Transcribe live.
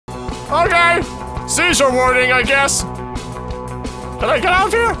Okay. Seizure warning, I guess. Can I get out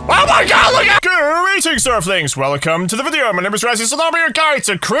of here? Oh my god, look at— Greetings, Surflings! Welcome to the video. My name is Raszius, and I'll be your guide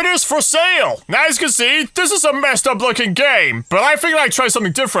to Critters for Sale. Now, as you can see, this is a messed up looking game, but I figured I'd try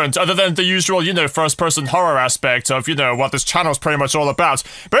something different other than the usual, first person horror aspect of, what this channel is pretty much all about.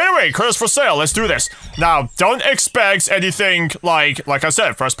 But anyway, Critters for Sale, let's do this. Now, don't expect anything like I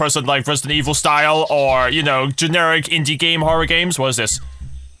said, first person like Resident Evil style or, generic indie game horror games. What is this?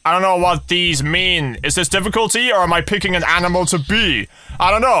 I don't know what these mean. Is this difficulty, or am I picking an animal to be?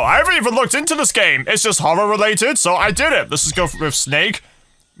 I don't know. I haven't even looked into this game. It's just horror related, so I did it. Let's just go with Snake.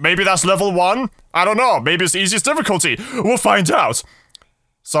 Maybe that's level 1. I don't know. Maybe it's the easiest difficulty. We'll find out.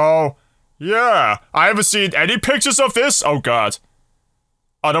 So, yeah. I haven't seen any pictures of this. Oh, God.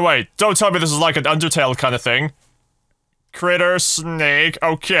 Oh, no, wait. Don't tell me this is like an Undertale kind of thing. Critter, Snake.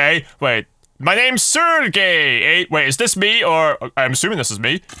 Okay. Wait. My name's Sergey! Wait, is this me, or— I'm assuming this is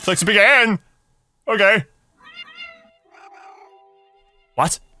me. Click to begin! Okay.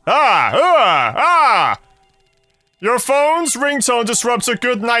 What? Your phone's ringtone disrupts a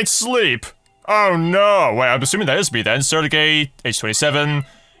good night's sleep. Oh no. Wait, I'm assuming that is me then. Sergey, age 27.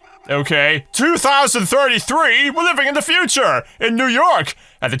 Okay. 2033? We're living in the future! In New York!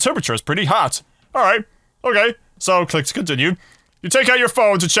 And the temperature is pretty hot. Alright. Okay. So, click to continue. You take out your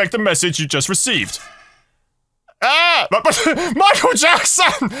phone to check the message you just received. Michael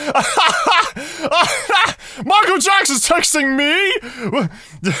Jackson! Michael Jackson's texting me?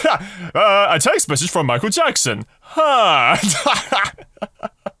 A text message from Michael Jackson. Huh.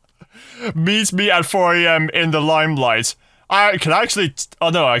 Meet me at 4 AM in the limelight. I can actually—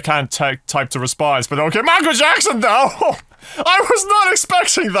 oh no, I can't type to response, but okay. Michael Jackson though! I was not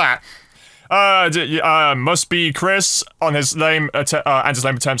expecting that! Must be Chris on his lame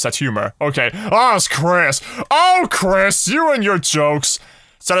attempts at humor. Okay. Oh, it's Chris. Oh, Chris, you and your jokes.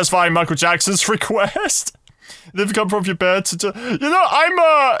 Satisfying Michael Jackson's request. Leave the comfort of your bed to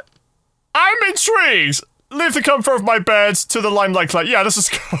I'm intrigued. Leave the comfort of my bed to the limelight club. Yeah, let's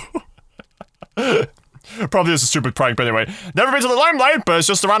just go. Probably is a stupid prank, but anyway. Never been to the limelight, but it's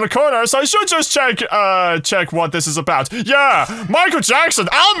just around the corner, so I should just check what this is about. Yeah! Michael Jackson!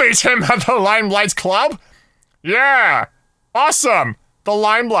 I'll meet him at the Limelight Club! Yeah! Awesome! The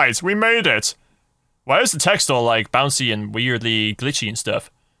Limelight, we made it. Why is the text all, like, bouncy and weirdly glitchy and stuff?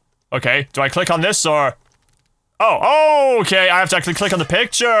 Okay, do I click on this, or— oh, okay, I have to actually click on the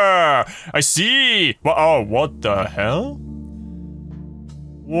picture! I see! Oh, what the hell?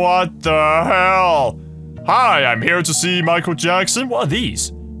 What the hell? Hi, I'm here to see Michael Jackson. What are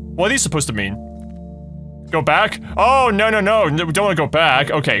these? What are these supposed to mean? Go back? Oh, no, we don't want to go back.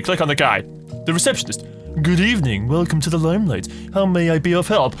 Okay, click on the guy. The receptionist. Good evening, welcome to the limelight. How may I be of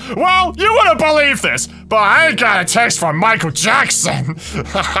help? Well, you wouldn't believe this, but I got a text from Michael Jackson.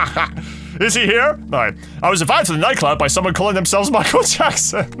 Is he here? Alright. I was invited to the nightclub by someone calling themselves Michael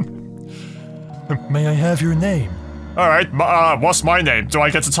Jackson. May I have your name? Alright, what's my name? Do I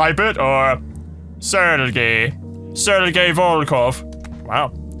get to type it, or— Sergey Volkov.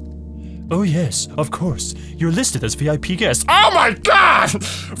 Wow. Oh yes, of course. You're listed as VIP guest. Oh my god!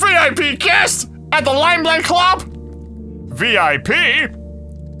 VIP guest? At the Limelight Club? VIP?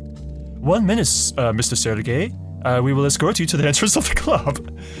 1 minute, Mr. Sergey. We will escort you to the entrance of the club.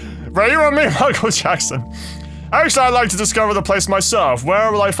 Right, you and me, Michael Jackson. Actually, I'd like to discover the place myself.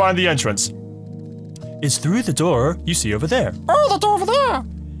 Where will I find the entrance? It's through the door you see over there. Oh, the door over there!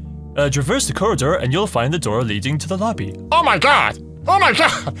 Traverse the corridor and you'll find the door leading to the lobby. Oh my god! Oh my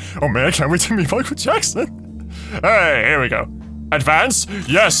god! Oh man, I can't wait to meet Michael Jackson. Hey, here we go. Advance?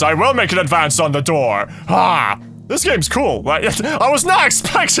 Yes, I will make an advance on the door. This game's cool. I was not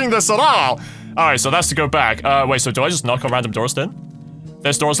expecting this at all. Alright, so that's to go back. Wait, so do I just knock on random doors then?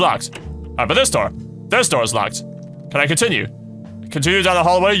 This door's locked. But this door is locked. Can I continue? Continue down the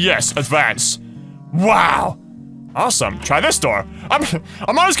hallway? Yes, advance. Wow! Awesome. Try this door.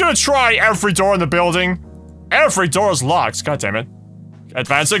 I'm always gonna try every door in the building. Every door is locked. God damn it.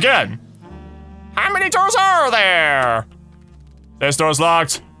 Advance again. How many doors are there? This door's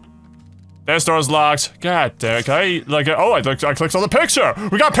locked. This door's locked. God damn it. Can I clicked on the picture.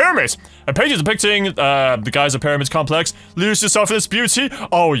 We got pyramids. A page depicting the guys of Pyramids Complex. Lose yourself in its beauty.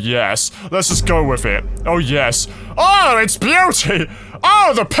 Oh yes. Let's just go with it. Oh yes. Oh, it's beauty.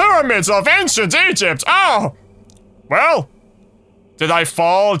 Oh, the pyramids of ancient Egypt. Oh. Well, did I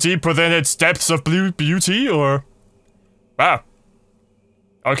fall deep within its depths of blue beauty, or— wow.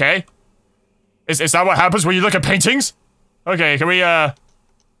 Okay. Is that what happens when you look at paintings? Okay, can we, I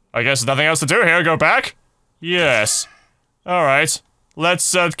guess nothing else to do here, go back? Yes. Alright.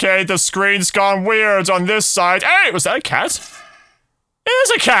 Let's, okay, the screen's gone weird on this side. Hey, was that a cat? It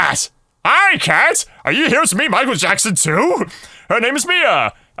is a cat! Hi, cat! Are you here to meet Michael Jackson too? Her name is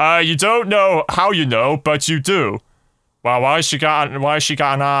Mia. You don't know how you know, but you do. Wow, why she got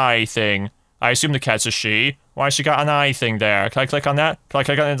an eye thing? I assume the cat's a she. Why she got an eye thing there? Can I click on that? Can I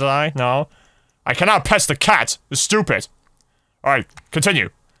click on the eye? No. I cannot pet the cat. It's stupid. Alright, continue.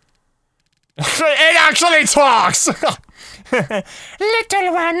 It actually talks!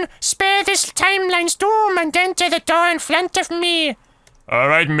 Little one, spare this timeline's doom and enter the door in front of me.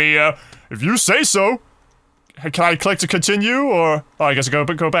 Alright, Mia. If you say so. Can I click to continue, or... Oh, I guess I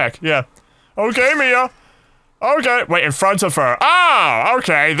go back. Yeah. Okay, Mia. Okay. Wait, in front of her. Ah!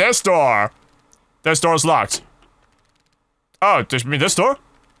 Okay, this door. This door's locked. Oh, does you mean this door?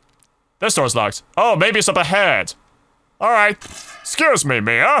 This door's locked. Oh, maybe it's up ahead. Alright. Excuse me,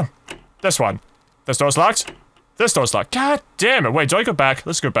 Mia. This one. This door's locked. This door's locked. God damn it. Wait, do I go back?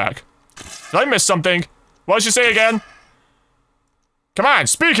 Let's go back. Did I miss something? What did she say again? Come on,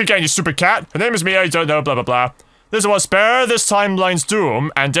 speak again, you stupid cat. Her name is Mia, you don't know, blah, blah, blah. This was spare this timeline's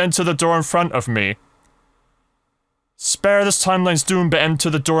doom and enter the door in front of me. Spare this timeline's doom but enter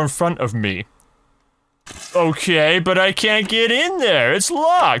the door in front of me. Okay, but I can't get in there. It's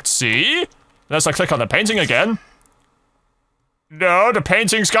locked, see? Unless I click on the painting again. No, the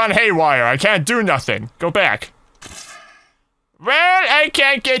painting's gone haywire. I can't do nothing. Go back. Well, I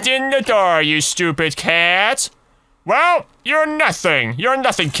can't get in the door, you stupid cat. Well, you're nothing. You're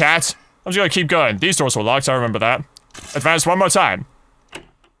nothing, cat. I'm just gonna keep going. These doors were locked, I remember that. Advance one more time.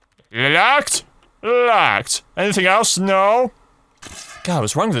 Locked? Locked. Anything else? No? God,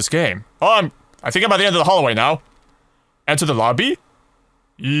 what's wrong with this game? Oh, I think I'm at the end of the hallway now. Enter the lobby?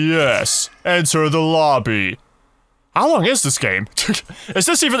 Yes. Enter the lobby. How long is this game? Is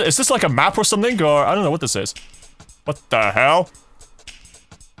this like a map or something? Or, I don't know what this is. What the hell?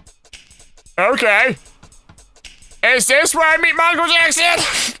 Okay. Is this where I meet Michael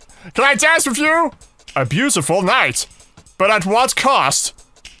Jackson? Can I dance with you? A beautiful night. But at what cost?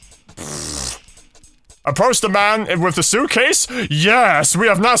 Approach the man with the suitcase? Yes, we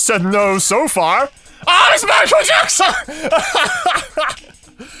have not said no so far. Oh, it's Michael Jackson!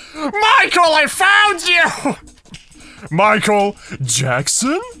 Michael, I found you! Michael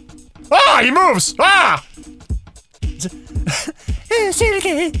Jackson? Ah, he moves! Ah!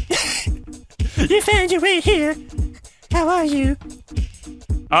 Sergey, you found your way here. How are you?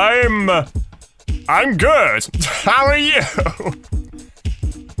 I'm good. How are you?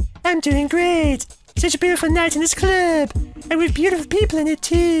 I'm doing great. Such a beautiful night in this club. And with beautiful people in it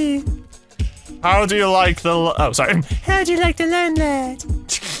too. How do you like the... Oh, sorry. How do you like the limelight?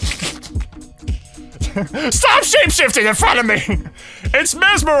 Stop shapeshifting in front of me! It's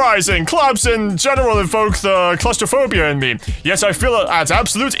mesmerizing! Clubs in general evoke the claustrophobia in me. Yet I feel at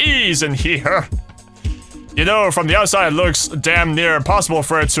absolute ease in here. You know, from the outside it looks damn near impossible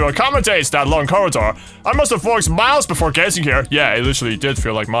for it to accommodate that long corridor. I must have walked miles before getting here. Yeah, it literally did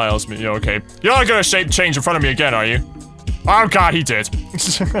feel like miles. You know, okay. You're not gonna shape change in front of me again, are you? Oh god, he did.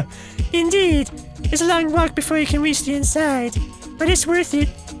 Indeed. It's a long walk before you can reach the inside. But it's worth it.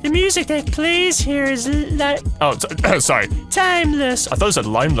 The music that plays here is Oh, sorry. timeless. I thought it said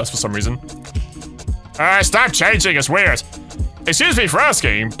limeless for some reason. Stop changing, it's weird. Excuse me for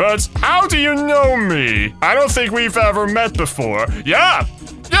asking, but how do you know me? I don't think we've ever met before. Yeah!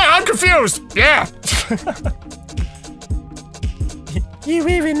 Yeah, I'm confused! Yeah! You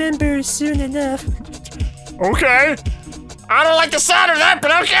will remember soon enough. Okay. I don't like the sound of that,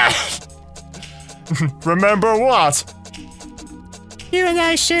 but okay! Remember what? You and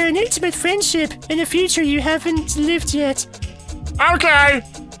I share an intimate friendship in a future you haven't lived yet. Okay!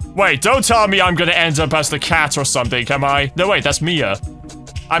 Wait, don't tell me I'm gonna end up as the cat or something, am I? No, wait, that's Mia.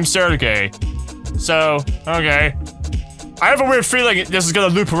 I'm Sergey. So, okay. I have a weird feeling this is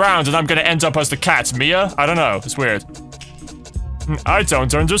gonna loop around and I'm gonna end up as the cat. Mia? I don't know, it's weird. I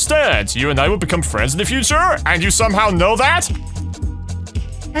don't understand. You and I will become friends in the future? And you somehow know that?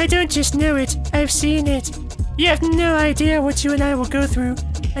 I don't just know it, I've seen it. You have no idea what you and I will go through.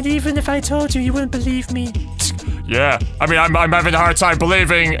 And even if I told you, you wouldn't believe me. Yeah, I mean, I'm having a hard time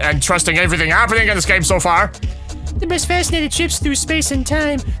believing and trusting everything happening in this game so far. The most fascinating trips through space and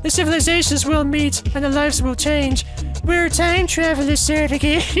time. The civilizations will meet and the lives will change. We're time travelers,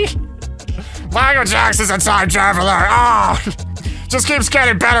 Sergey. Michael Jackson's a time traveler. Oh, just keeps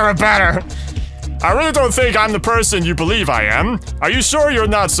getting better and better. I really don't think I'm the person you believe I am. Are you sure you're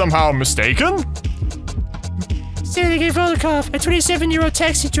not somehow mistaken? Sergey Volkov, a 27-year-old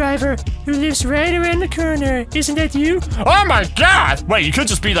taxi driver who lives right around the corner. Isn't that you? Oh my god! Wait, you could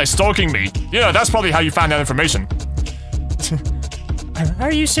just be like stalking me. Yeah, that's probably how you found that information.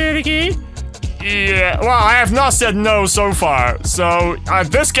 Are you Sergey? Yeah, well, I have not said no so far. So,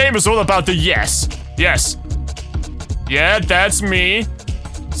 this game is all about the yes. Yes. Yeah, that's me.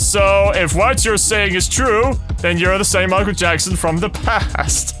 So, if what you're saying is true, then you're the same Michael Jackson from the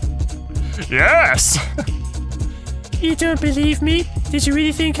past. Yes! You don't believe me? Did you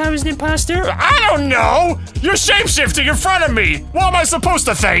really think I was an imposter? I don't know! You're shapeshifting in front of me! What am I supposed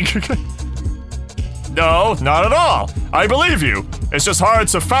to think? No, not at all. I believe you. It's just hard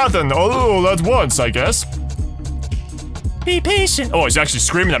to fathom all at once, I guess. Be patient. Oh, he's actually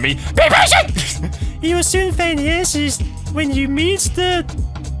screaming at me. Be patient! You will soon find the answers when you meet the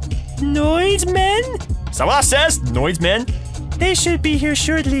Noid Men? Is that what it says? Noid Men? They should be here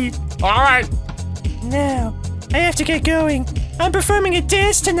shortly. Alright. Now, I have to get going. I'm performing a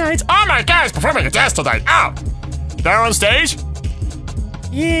dance tonight. Oh my god, he's performing a dance tonight. Oh! They're on stage?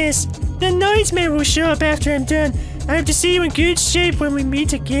 Yes, the Noid Men will show up after I'm done. I hope to see you in good shape when we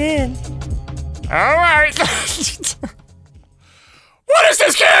meet again. Alright. What is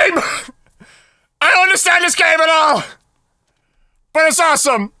this game? I don't understand this game at all. But it's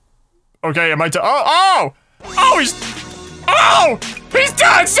awesome. Okay, am I oh, he's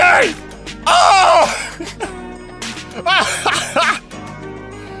dancing! Oh!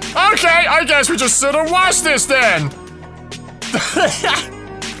 Okay, I guess we just sit and watch this then.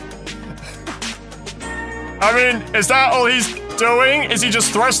 I mean, is that all he's doing? Is he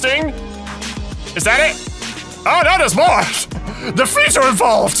just thrusting? Is that it? Oh no, there's more! The feet are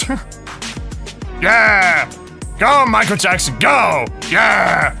involved! Yeah! Go, Michael Jackson, go!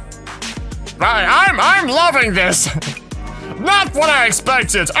 Yeah! Right, I'm loving this! Not what I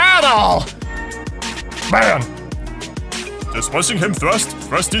expected at all! Man! Just watching him thrust,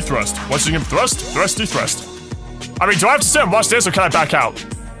 thrusty thrust. Watching him thrust, thrusty thrust. I mean, do I have to sit and watch this or can I back out?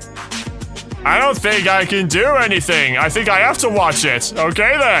 I don't think I can do anything. I think I have to watch it.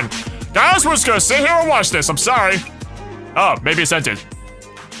 Okay then. Guys, we're just gonna sit here and watch this. I'm sorry. Oh, maybe it's ended.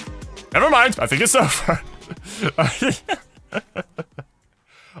 Never mind. I think it's over.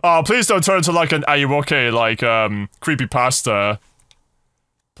 Oh, please don't turn into like an Are You Okay, like, creepypasta.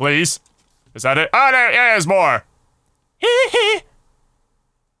 Please? Is that it? Oh, there's more.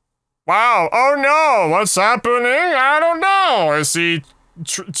 Wow. Oh no. What's happening? I don't know. Is he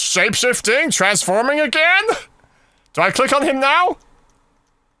shape-shifting? Transforming again? Do I click on him now?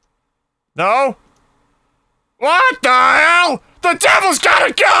 No? What the hell? The devil's got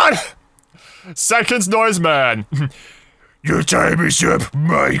a gun! Seconds noise man. Your time is up,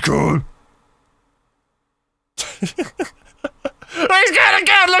 Michael. He's got a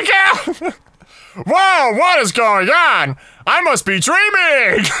gun, look out! Whoa, what is going on? I must be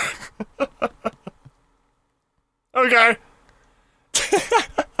dreaming! Okay.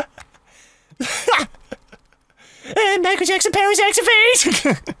 Michael Jackson powers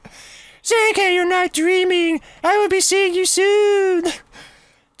activate! Santa, you're not dreaming. I will be seeing you soon.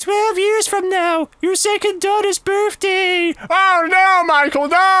 12 years from now, your second daughter's birthday. Oh no, Michael,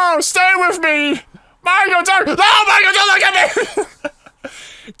 no! Stay with me! Michael, don't! No, Michael, don't look at me!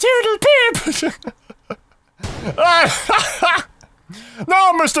 Turtle Pip!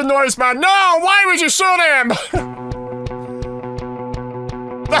 No, Mr. Noiseman, no! Why would you shoot him?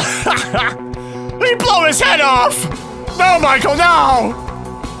 He blew his head off! No, Michael, no!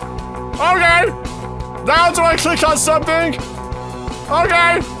 Okay. Now do I click on something?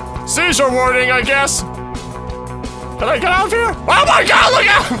 Okay. Seizure warning, I guess. Can I get out of here? Oh my god, look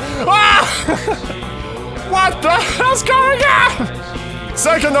out! Ah! What the hell's going on?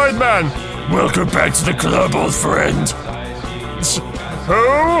 Second Noid Man. Welcome back to the club, old friend.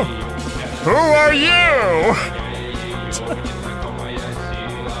 Who? Who are you?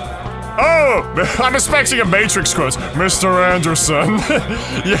 Oh, I'm expecting a Matrix quote. Mr. Anderson.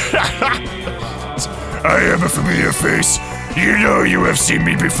 Yeah. I am a familiar face. You know you have seen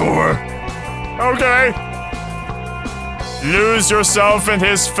me before. Okay. Lose yourself in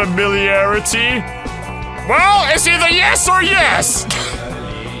his familiarity? Well, it's either yes or yes.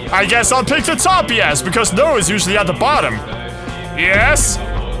 I guess I'll pick the top yes, because no is usually at the bottom. Yes?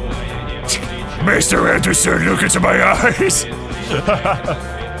 Mr. Anderson, look into my eyes.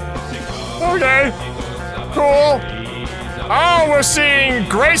 Okay. Cool. Oh, we're seeing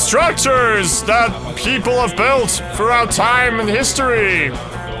great structures that people have built throughout time and history.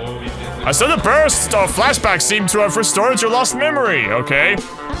 A sudden burst of flashbacks seem to have restored your lost memory, okay?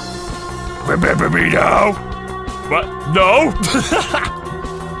 Remember me now? What? No?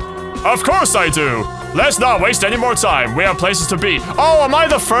 Of course I do. Let's not waste any more time. We have places to be. Oh, am I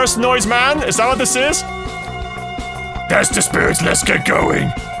the first noise man? Is that what this is? That's the spirit. Let's get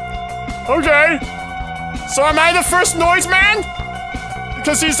going. Okay. So am I the first noise man?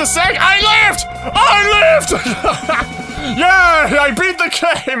 Because he's the second. I lived! I lived! Yeah, I beat the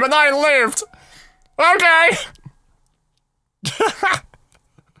game and I lived. Okay.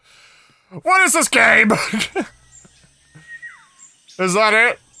 What is this game? Is that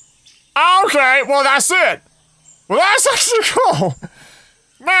it? Okay, well that's it. Well, that's actually cool.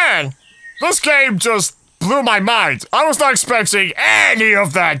 Man, this game just blew my mind. I was not expecting any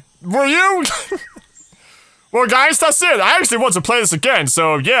of that. Were you? Well, guys, that's it. I actually want to play this again,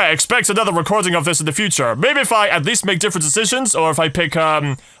 so yeah, expect another recording of this in the future. Maybe if I at least make different decisions, or if I pick,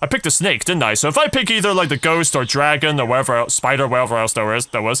 I picked the snake, didn't I? So if I pick either, like, the ghost or dragon or whatever else, spider, whatever else there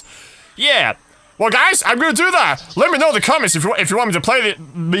was. Yeah. Well, guys, I'm gonna do that. Let me know in the comments if you want me to play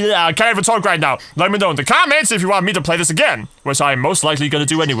the. I can't even talk right now. Let me know in the comments if you want me to play this again, which I'm most likely gonna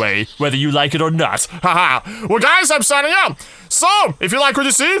do anyway, whether you like it or not. Haha. Well, guys, I'm signing out. So, if you like what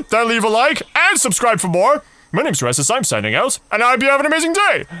you see, then leave a like and subscribe for more. My name's Raszius, I'm signing out, and I hope you have an amazing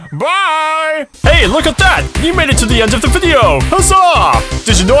day. Bye! Hey, look at that! You made it to the end of the video! Huzzah!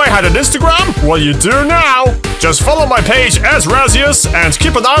 Did you know I had an Instagram? Well, you do now! Just follow my page as Raszius, and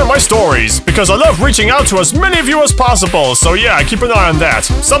keep an eye on my stories, because I love reaching out to as many of you as possible, so yeah, keep an eye on that.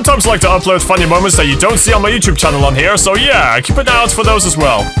 Sometimes I like to upload funny moments that you don't see on my YouTube channel on here, so yeah, keep an eye out for those as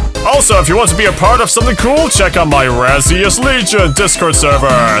well. Also, if you want to be a part of something cool, check out my Raszius Legion Discord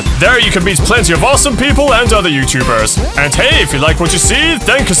server. There you can meet plenty of awesome people and other YouTubers. And hey, if you like what you see,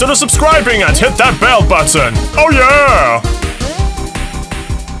 then consider subscribing and hit that bell button. Oh yeah!